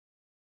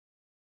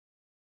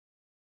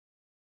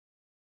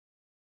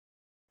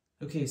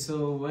Okay,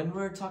 so when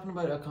we're talking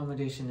about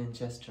accommodation in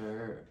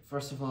Chester,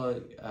 first of all,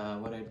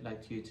 what I'd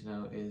like you to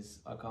know is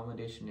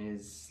accommodation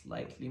is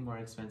slightly more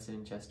expensive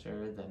in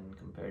Chester than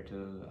compared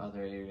to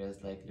other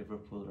areas like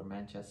Liverpool or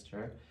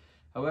Manchester.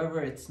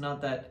 However, it's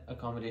not that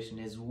accommodation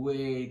is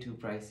way too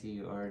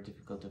pricey or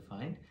difficult to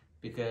find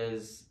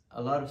because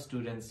a lot of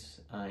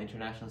students,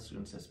 international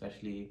students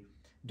especially,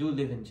 do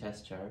live in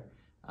Chester,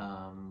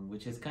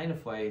 which is kind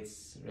of why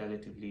it's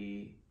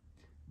relatively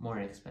more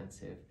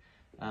expensive.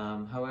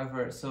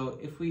 However, so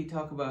if we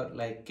talk about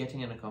like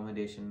getting an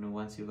accommodation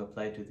once you've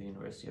applied to the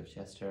University of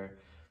Chester,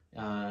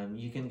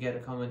 you can get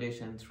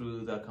accommodation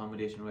through the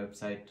accommodation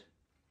website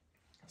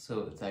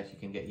so that you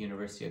can get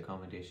university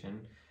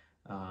accommodation,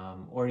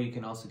 or you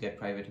can also get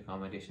private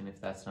accommodation if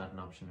that's not an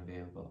option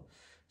available.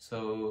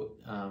 So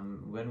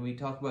when we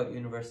talk about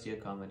university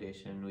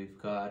accommodation, we've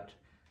got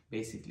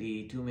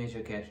basically two major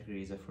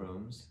categories of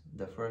rooms.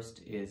 The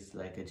first is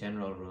like a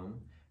general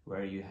room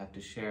where you have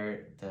to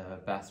share the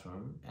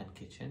bathroom and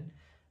kitchen,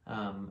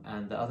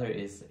 and the other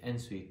is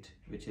ensuite,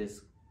 which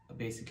is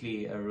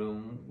basically a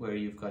room where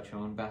you've got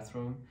your own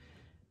bathroom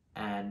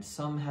and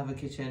some have a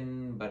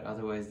kitchen, but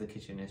otherwise the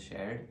kitchen is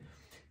shared.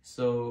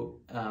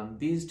 So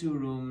these two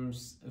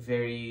rooms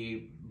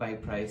vary by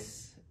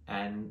price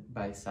and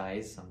by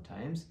size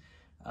sometimes.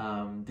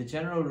 The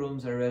general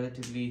rooms are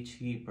relatively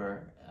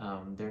cheaper.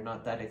 They're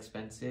not that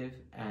expensive,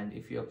 and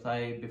if you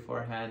apply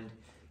beforehand,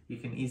 you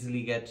can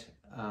easily get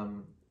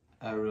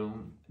a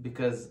room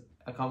because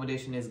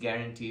accommodation is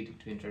guaranteed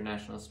to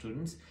international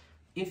students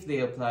if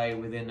they apply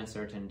within a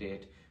certain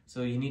date.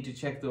 So you need to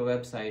check the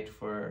website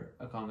for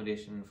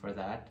accommodation for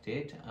that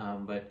date.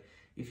 But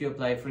if you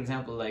apply, for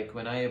example, like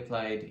when I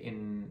applied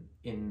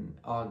in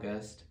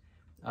August,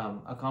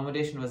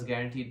 accommodation was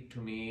guaranteed to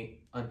me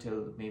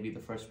until maybe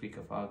the first week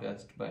of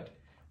August, but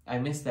I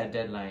missed that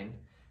deadline.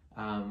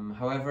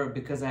 However,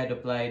 because I had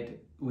applied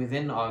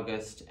within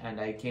August and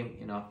I came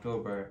in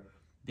October,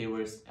 I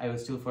was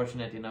still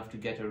fortunate enough to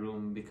get a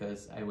room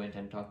because I went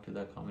and talked to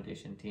the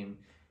accommodation team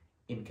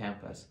in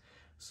campus.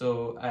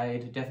 So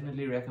I'd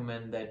definitely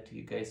recommend that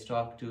you guys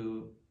talk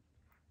to,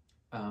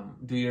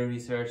 do your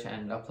research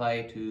and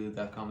apply to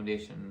the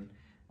accommodation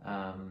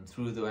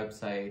through the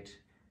website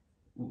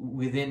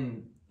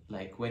within,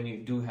 like, when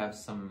you do have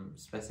some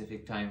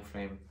specific time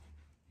frame,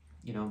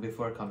 you know,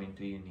 before coming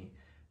to uni,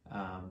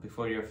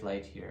 before your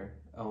flight here.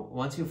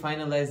 Once you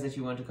finalize that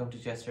you want to come to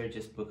Chester,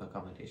 just book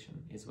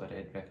accommodation is what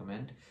I'd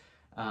recommend.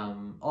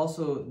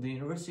 Also, the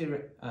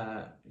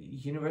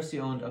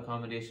university-owned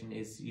accommodation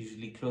is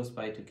usually close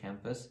by to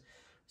campus,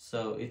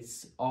 so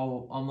it's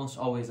almost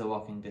always a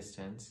walking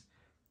distance.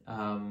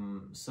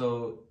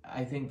 So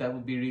I think that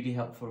would be really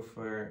helpful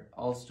for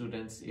all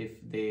students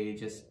if they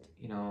just,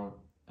 you know,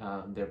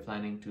 they're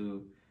planning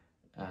to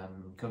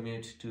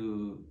commute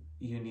to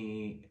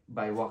uni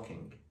by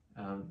walking.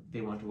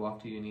 They want to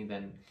walk to uni,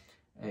 then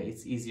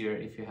it's easier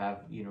if you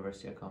have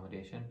university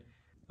accommodation.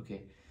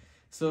 Okay,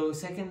 so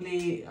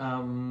secondly,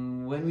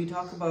 when we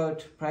talk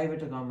about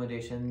private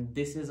accommodation,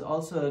 this is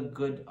also a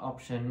good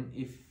option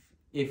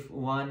if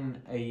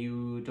one,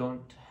 you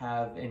don't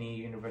have any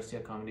university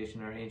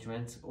accommodation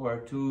arrangements,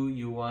 or two,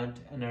 you want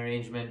an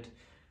arrangement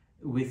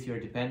with your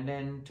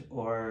dependent,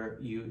 or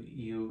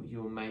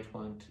you might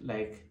want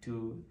like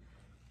to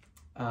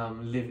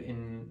live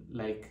in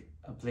like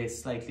a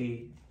place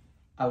slightly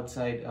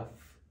outside of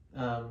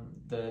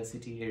the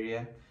city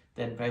area,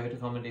 then private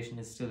accommodation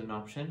is still an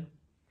option.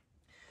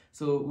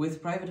 So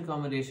with private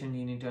accommodation,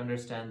 you need to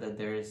understand that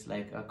there is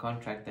like a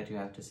contract that you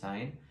have to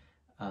sign.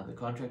 The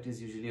contract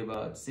is usually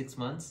about 6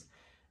 months,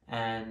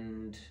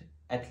 and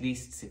at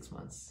least 6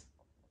 months,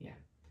 yeah.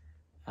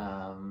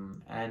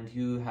 And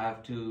you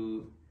have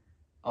to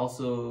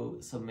also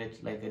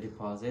submit like a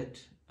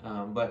deposit,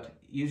 but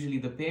usually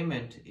the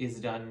payment is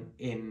done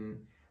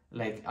in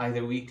like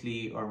either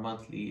weekly or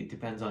monthly. It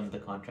depends on the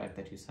contract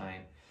that you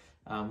sign.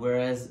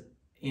 Whereas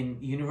in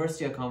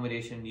university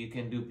accommodation, you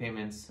can do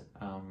payments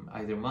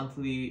either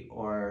monthly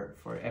or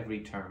for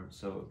every term.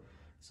 So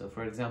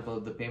for example,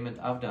 the payment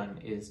I've done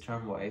is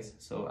term-wise.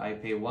 So I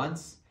pay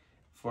once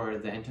for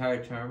the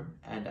entire term,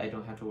 and I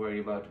don't have to worry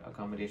about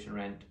accommodation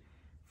rent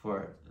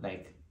for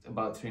like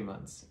about 3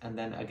 months. And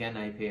then again,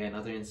 I pay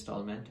another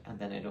installment, and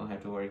then I don't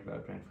have to worry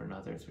about rent for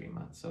another 3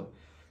 months. So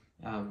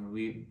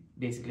we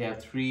basically have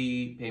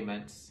 3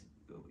 payments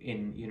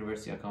in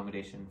university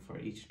accommodation for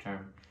each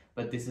term.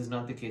 But this is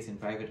not the case in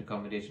private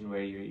accommodation,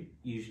 where you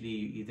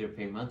either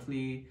pay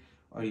monthly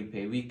or you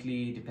pay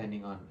weekly,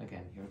 depending on,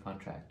 again, your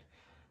contract.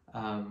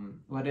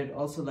 What I'd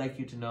also like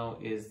you to know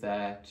is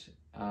that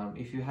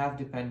if you have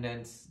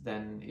dependents,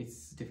 then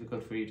it's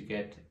difficult for you to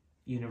get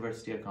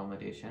university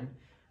accommodation,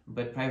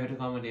 but private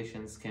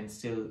accommodations can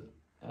still,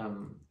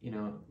 you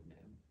know,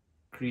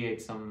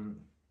 create some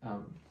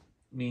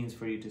means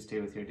for you to stay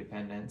with your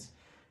dependents.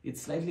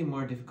 It's slightly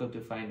more difficult to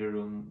find a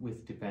room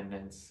with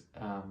dependents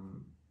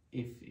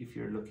if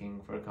you're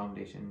looking for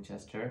accommodation in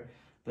Chester,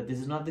 but this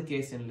is not the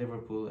case in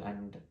Liverpool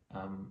and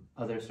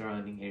other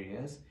surrounding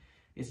areas.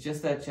 It's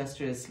just that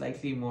Chester is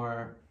slightly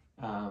more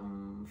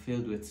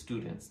filled with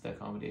students, the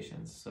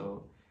accommodations,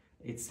 so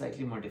it's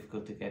slightly more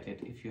difficult to get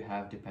it if you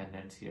have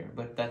dependents here.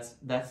 But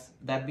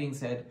that being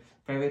said,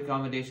 private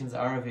accommodations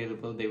are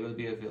available. They will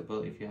be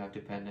available if you have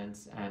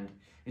dependents, and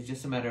it's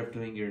just a matter of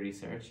doing your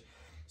research.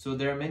 So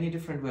there are many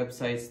different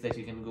websites that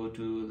you can go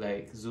to,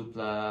 like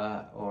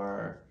Zoopla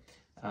or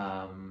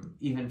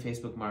even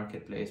Facebook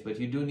Marketplace, but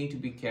you do need to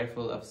be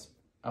careful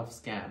of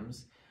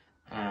scams,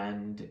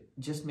 and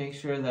just make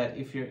sure that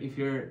if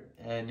you're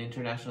an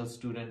international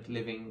student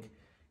living,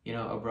 you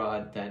know,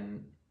 abroad,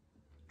 then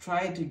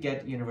try to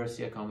get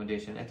university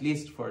accommodation, at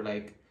least for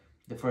like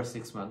the first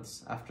 6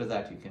 months. After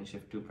that, you can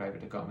shift to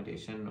private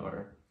accommodation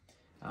or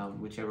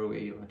whichever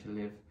way you want to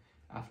live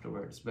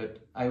afterwards.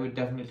 But I would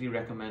definitely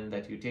recommend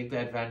that you take the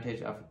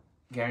advantage of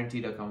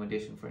guaranteed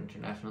accommodation for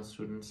international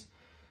students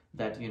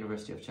that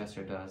University of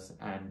Chester does,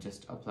 and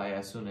just apply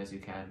as soon as you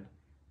can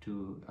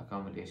to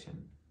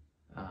accommodation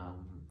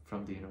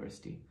from the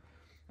university.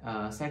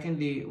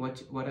 Secondly,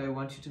 what I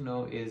want you to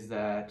know is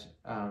that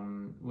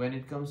when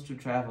it comes to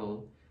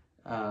travel,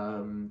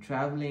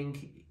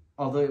 traveling,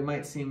 although it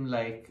might seem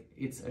like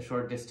it's a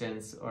short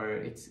distance or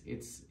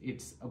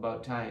it's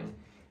about time,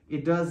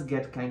 it does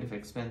get kind of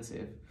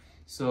expensive.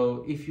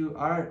 So if you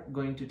are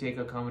going to take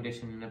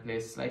accommodation in a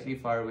place slightly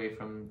far away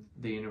from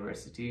the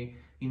university,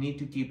 you need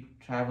to keep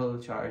travel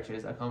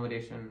charges,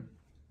 accommodation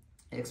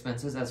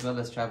expenses, as well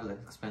as travel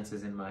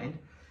expenses in mind.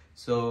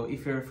 So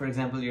if you're, for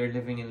example, you're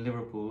living in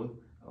Liverpool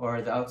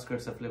or the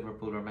outskirts of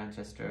Liverpool or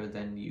Manchester,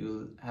 then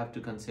you'll have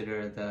to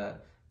consider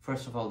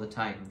first of all, the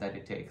time that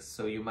it takes.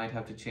 So you might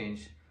have to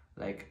change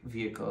the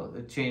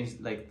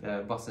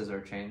buses or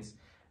trains,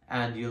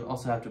 and you'll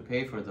also have to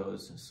pay for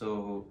those.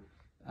 So,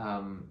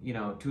 you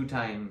know,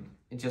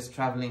 just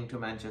traveling to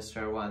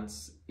Manchester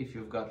once, if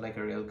you've got like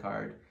a rail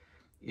card,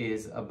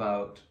 is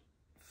about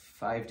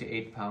 £5 to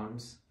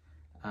 £8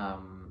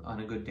 on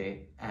a good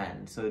day.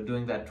 And so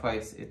doing that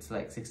twice, it's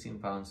like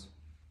 £16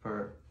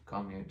 per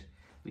commute,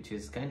 which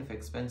is kind of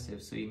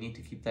expensive. So you need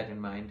to keep that in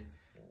mind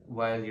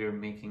while you're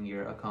making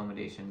your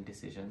accommodation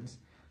decisions.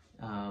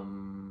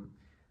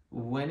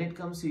 When it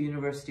comes to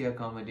university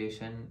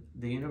accommodation,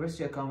 the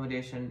university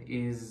accommodation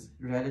is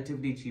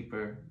relatively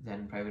cheaper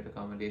than private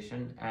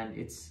accommodation, and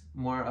it's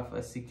more of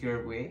a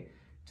secure way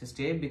to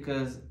stay,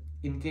 because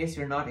in case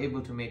you're not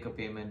able to make a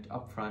payment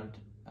upfront,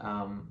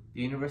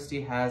 the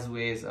university has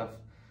ways of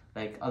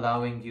like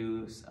allowing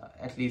you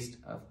at least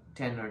a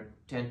 10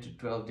 to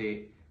 12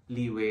 day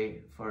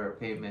leeway for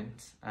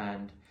payment,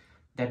 and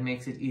that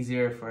makes it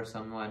easier for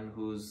someone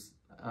who's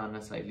on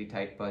a slightly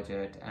tight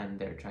budget and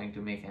they're trying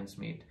to make ends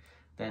meet.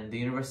 Then the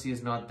university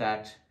is not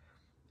that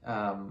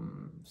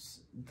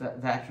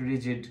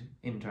rigid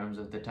in terms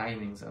of the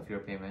timings of your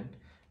payment.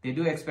 They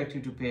do expect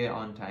you to pay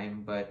on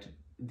time, but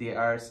they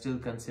are still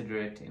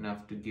considerate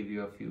enough to give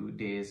you a few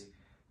days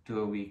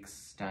to a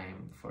week's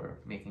time for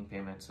making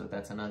payments. So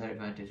that's another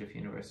advantage of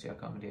university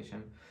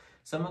accommodation.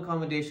 Some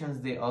accommodations,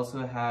 they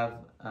also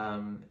have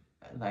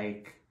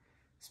like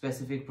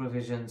specific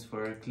provisions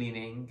for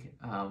cleaning,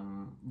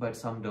 but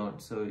some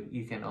don't. So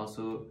you can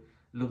also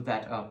look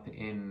that up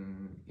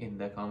in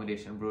the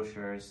accommodation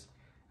brochures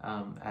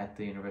at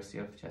the University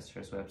of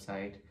Chester's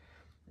website.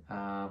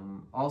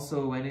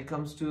 Also, when it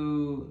comes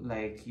to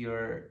like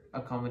your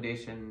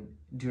accommodation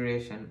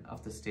duration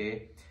of the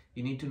stay,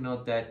 you need to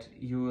note that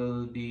you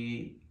will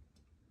be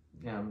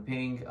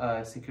paying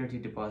a security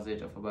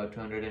deposit of about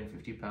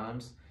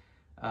 £250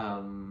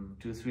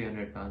 to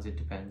 £300. It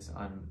depends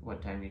on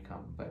what time you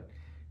come, but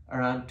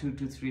around £200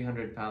 to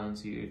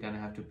 £300 you're gonna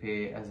have to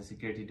pay as a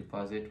security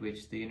deposit,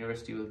 which the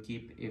university will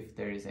keep if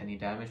there is any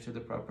damage to the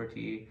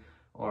property,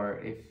 or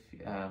if,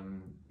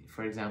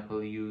 for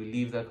example, you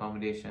leave the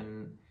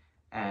accommodation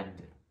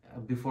and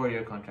before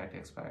your contract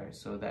expires.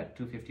 So that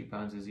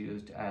 £250 is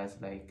used as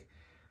like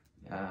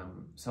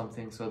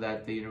something so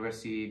that the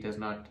university does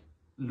not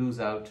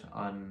lose out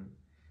on,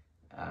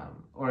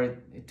 or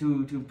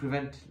to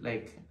prevent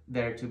like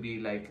there to be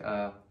like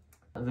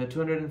the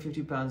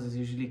 £250 is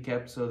usually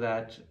kept so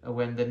that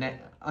when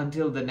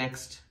until the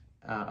next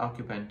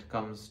occupant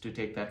comes to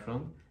take that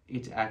room,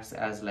 it acts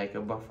as like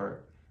a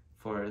buffer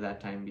for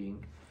that time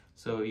being.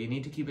 So you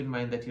need to keep in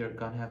mind that you're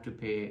gonna have to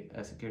pay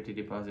a security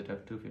deposit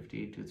of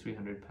 £250 to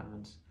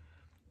 £300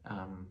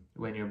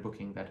 when you're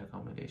booking that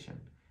accommodation,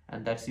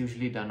 and that's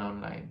usually done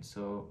online.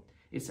 So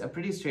it's a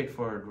pretty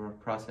straightforward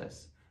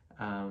process.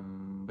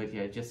 But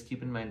yeah, just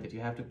keep in mind that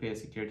you have to pay a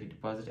security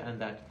deposit, and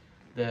that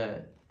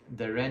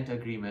the rent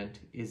agreement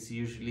is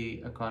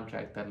usually a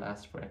contract that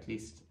lasts for at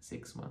least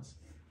 6 months.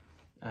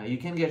 You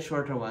can get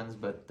shorter ones,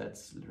 but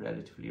that's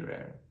relatively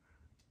rare.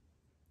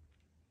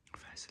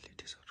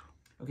 Facilities.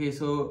 Okay,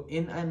 so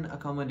in an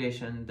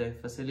accommodation, the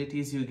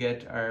facilities you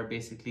get are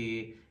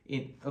basically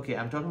okay,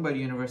 I'm talking about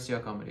university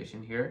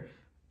accommodation here,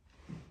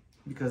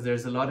 because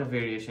there's a lot of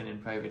variation in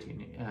private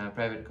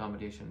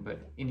accommodation.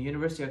 But in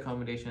university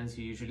accommodations,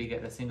 you usually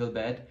get a single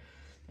bed,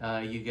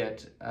 you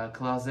get a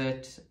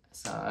closet,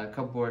 a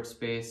cupboard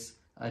space,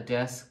 a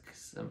desk,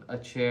 a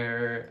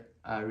chair,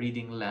 a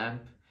reading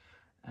lamp,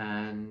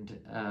 and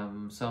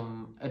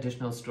some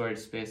additional storage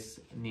space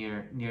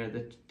near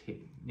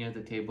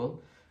the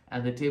table.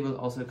 And the table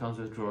also comes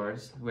with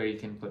drawers where you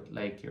can put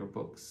like your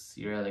books,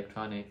 your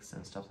electronics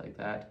and stuff like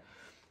that.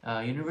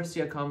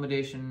 University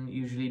accommodation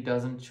usually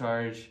doesn't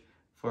charge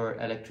for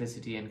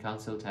electricity and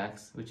council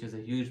tax, which is a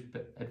huge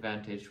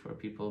advantage for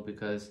people,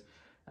 because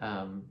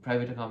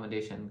private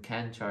accommodation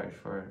can charge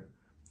for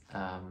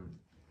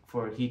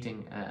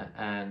heating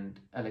and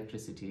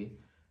electricity,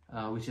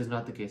 which is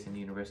not the case in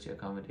university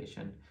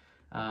accommodation.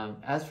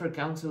 As for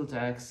council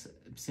tax,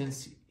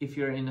 since if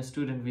you're in a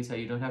student visa,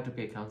 you don't have to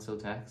pay council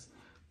tax,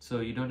 so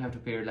you don't have to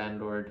pay your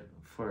landlord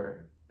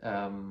for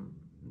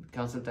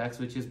council tax,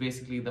 which is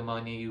basically the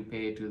money you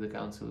pay to the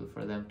council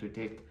for them to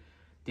take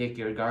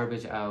your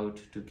garbage out,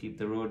 to keep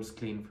the roads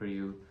clean for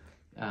you,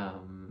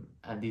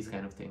 and these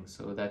kind of things.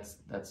 So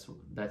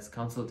that's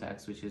council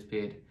tax, which is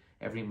paid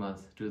every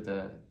month to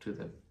the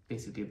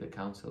basically the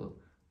council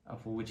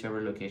of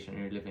whichever location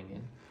you're living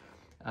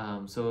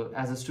in. So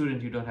as a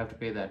student, you don't have to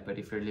pay that, but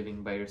if you're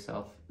living by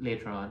yourself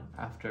later on,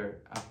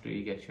 after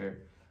you get your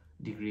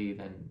degree,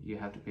 then you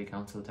have to pay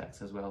council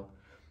tax as well,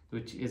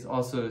 which is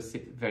also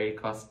very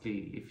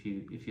costly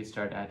if you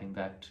start adding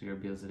that to your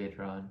bills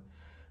later on.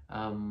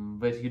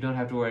 But you don't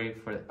have to worry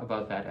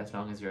about that as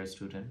long as you're a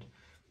student.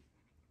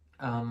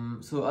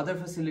 So other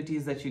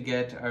facilities that you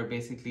get are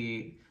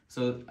basically,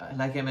 so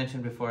like I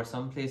mentioned before,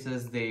 some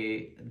places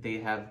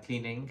they have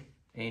cleaning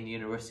in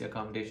university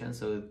accommodation,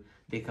 so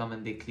they come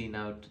and they clean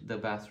out the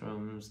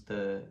bathrooms,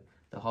 the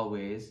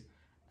hallways,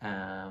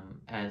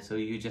 and so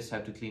you just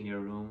have to clean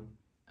your room,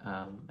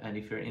 and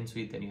if you're in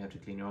suite, then you have to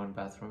clean your own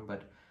bathroom,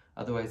 but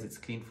otherwise it's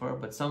clean for.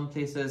 But some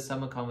places,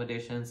 some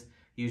accommodations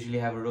usually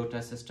have a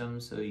rota system,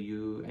 so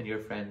you and your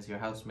friends, your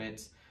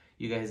housemates,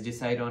 you guys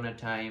decide on a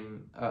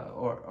time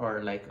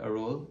or like a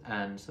role,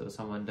 and so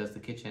someone does the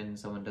kitchen,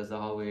 someone does the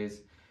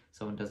hallways,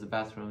 someone does the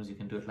bathrooms. You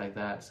can do it like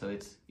that, so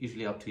it's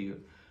usually up to you.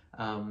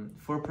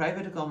 For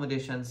private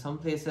accommodation, some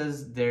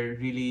places they're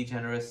really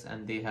generous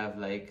and they have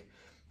like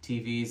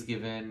TVs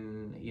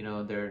given, you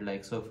know, they're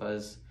like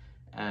sofas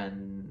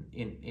and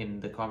in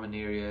the common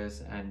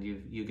areas, and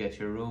you get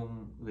your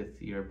room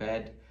with your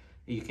bed.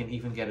 You can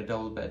even get a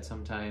double bed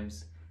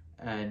sometimes,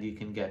 and you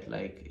can get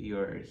like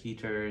your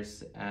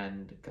heaters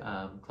and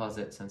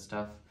closets and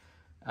stuff.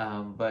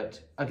 But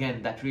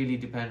again, that really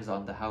depends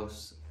on the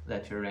house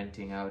that you're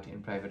renting out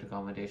in private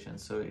accommodation.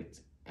 So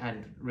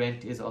and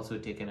rent is also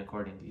taken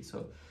accordingly.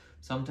 So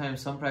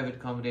sometimes some private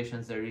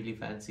accommodations, they're really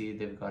fancy.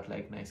 They've got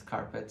like nice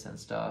carpets and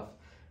stuff.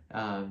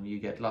 You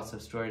get lots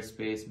of storage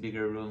space,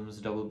 bigger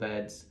rooms, double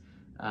beds.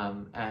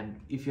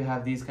 And if you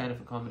have these kind of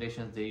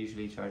accommodations, they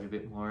usually charge a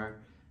bit more.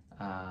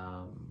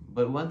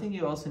 But one thing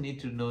you also need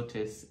to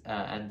notice,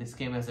 and this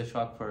came as a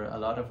shock for a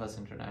lot of us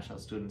international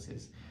students,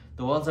 is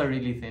the walls are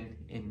really thin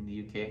in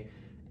the UK.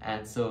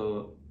 And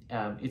so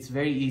it's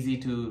very easy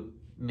to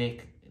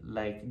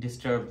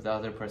disturb the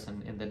other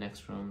person in the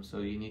next room. So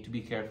you need to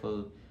be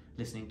careful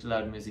listening to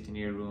loud music in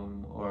your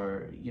room,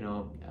 or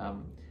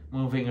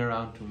moving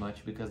around too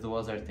much, because the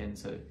walls are thin,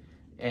 so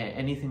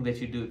anything that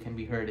you do can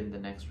be heard in the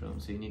next room,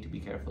 so you need to be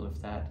careful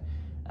of that.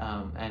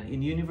 And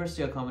in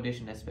university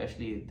accommodation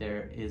especially,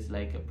 there is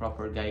like a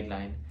proper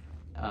guideline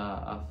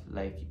of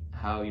like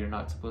how you're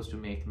not supposed to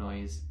make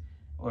noise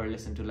or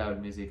listen to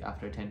loud music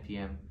after 10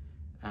 p.m.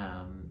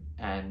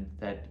 And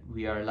that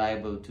we are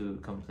liable to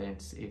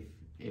complaints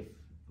if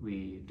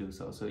we do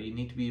so. So you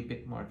need to be a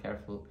bit more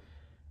careful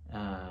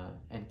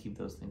and keep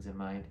those things in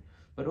mind.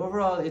 But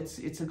overall,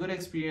 it's a good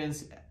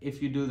experience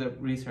if you do the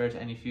research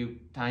and if you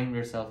time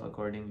yourself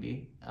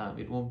accordingly.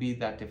 It won't be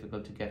that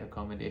difficult to get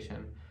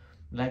accommodation.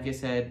 Like I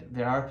said,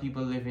 there are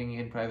people living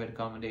in private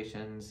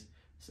accommodations.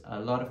 A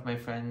lot of my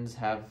friends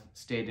have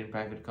stayed in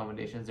private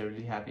accommodations. They're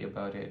really happy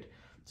about it.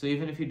 So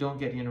even if you don't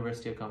get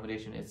university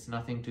accommodation, it's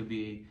nothing to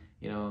be,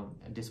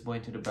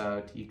 disappointed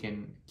about. You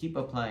can keep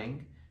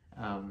applying,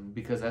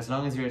 because as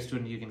long as you're a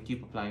student, you can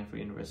keep applying for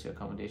university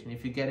accommodation.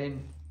 If you get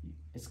in,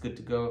 it's good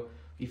to go.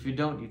 If you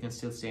don't, you can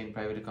still stay in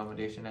private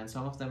accommodation, and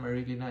some of them are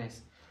really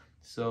nice.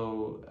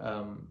 So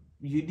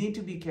you need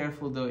to be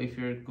careful though if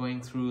you're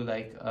going through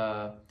like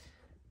a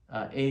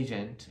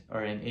agent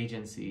or an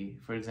agency.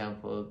 For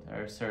example,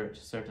 there are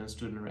certain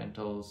student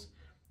rentals,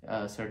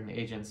 certain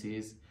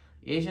agencies.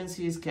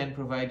 Agencies can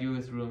provide you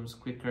with rooms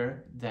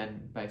quicker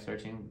than by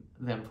searching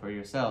them for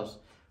yourselves,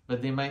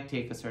 but they might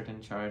take a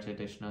certain charge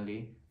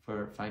additionally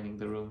for finding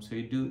the room. So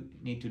you do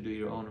need to do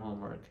your own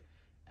homework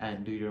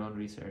and do your own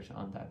research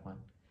on that one.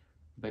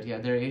 But yeah,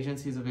 there are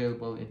agencies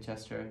available in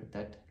Chester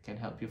that can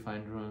help you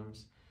find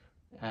rooms,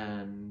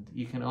 and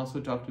you can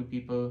also talk to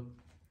people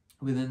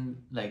within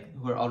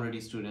who are already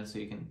students, so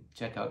you can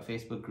check out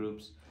Facebook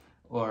groups,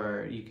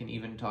 or you can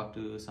even talk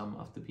to some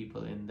of the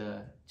people in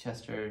the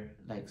Chester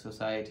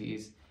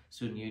societies,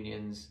 student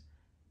unions,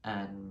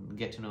 and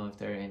get to know if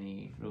there are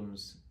any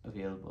rooms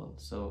available.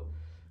 So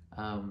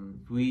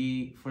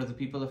for the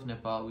people of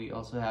Nepal, we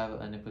also have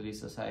a Nepali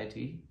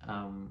society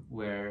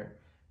where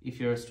if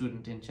you're a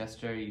student in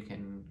Chester, you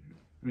can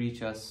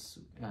reach us,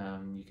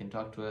 you can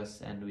talk to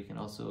us, and we can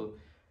also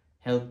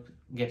help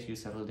get you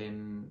settled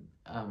in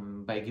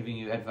by giving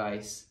you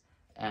advice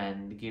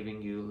and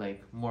giving you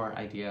more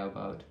idea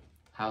about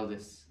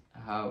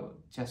how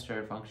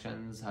Chester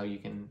functions, how you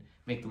can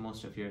make the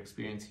most of your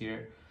experience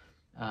here.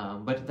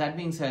 But that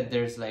being said,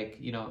 there's like,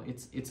 you know,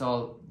 it's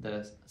all the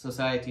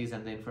societies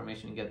and the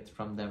information you get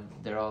from them.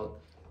 They're all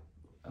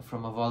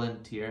from a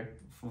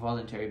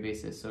voluntary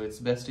basis. So it's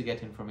best to get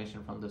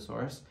information from the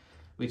source,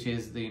 which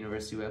is the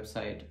university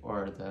website or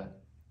the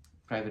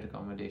private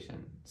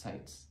accommodation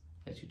sites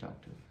that you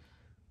talk to.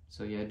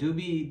 So yeah,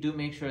 do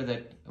make sure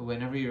that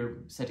whenever you're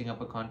setting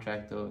up a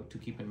contract, though, to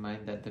keep in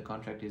mind that the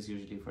contract is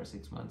usually for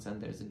 6 months and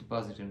there's a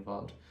deposit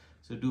involved.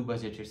 So do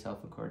budget yourself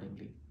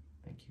accordingly.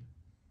 Thank you.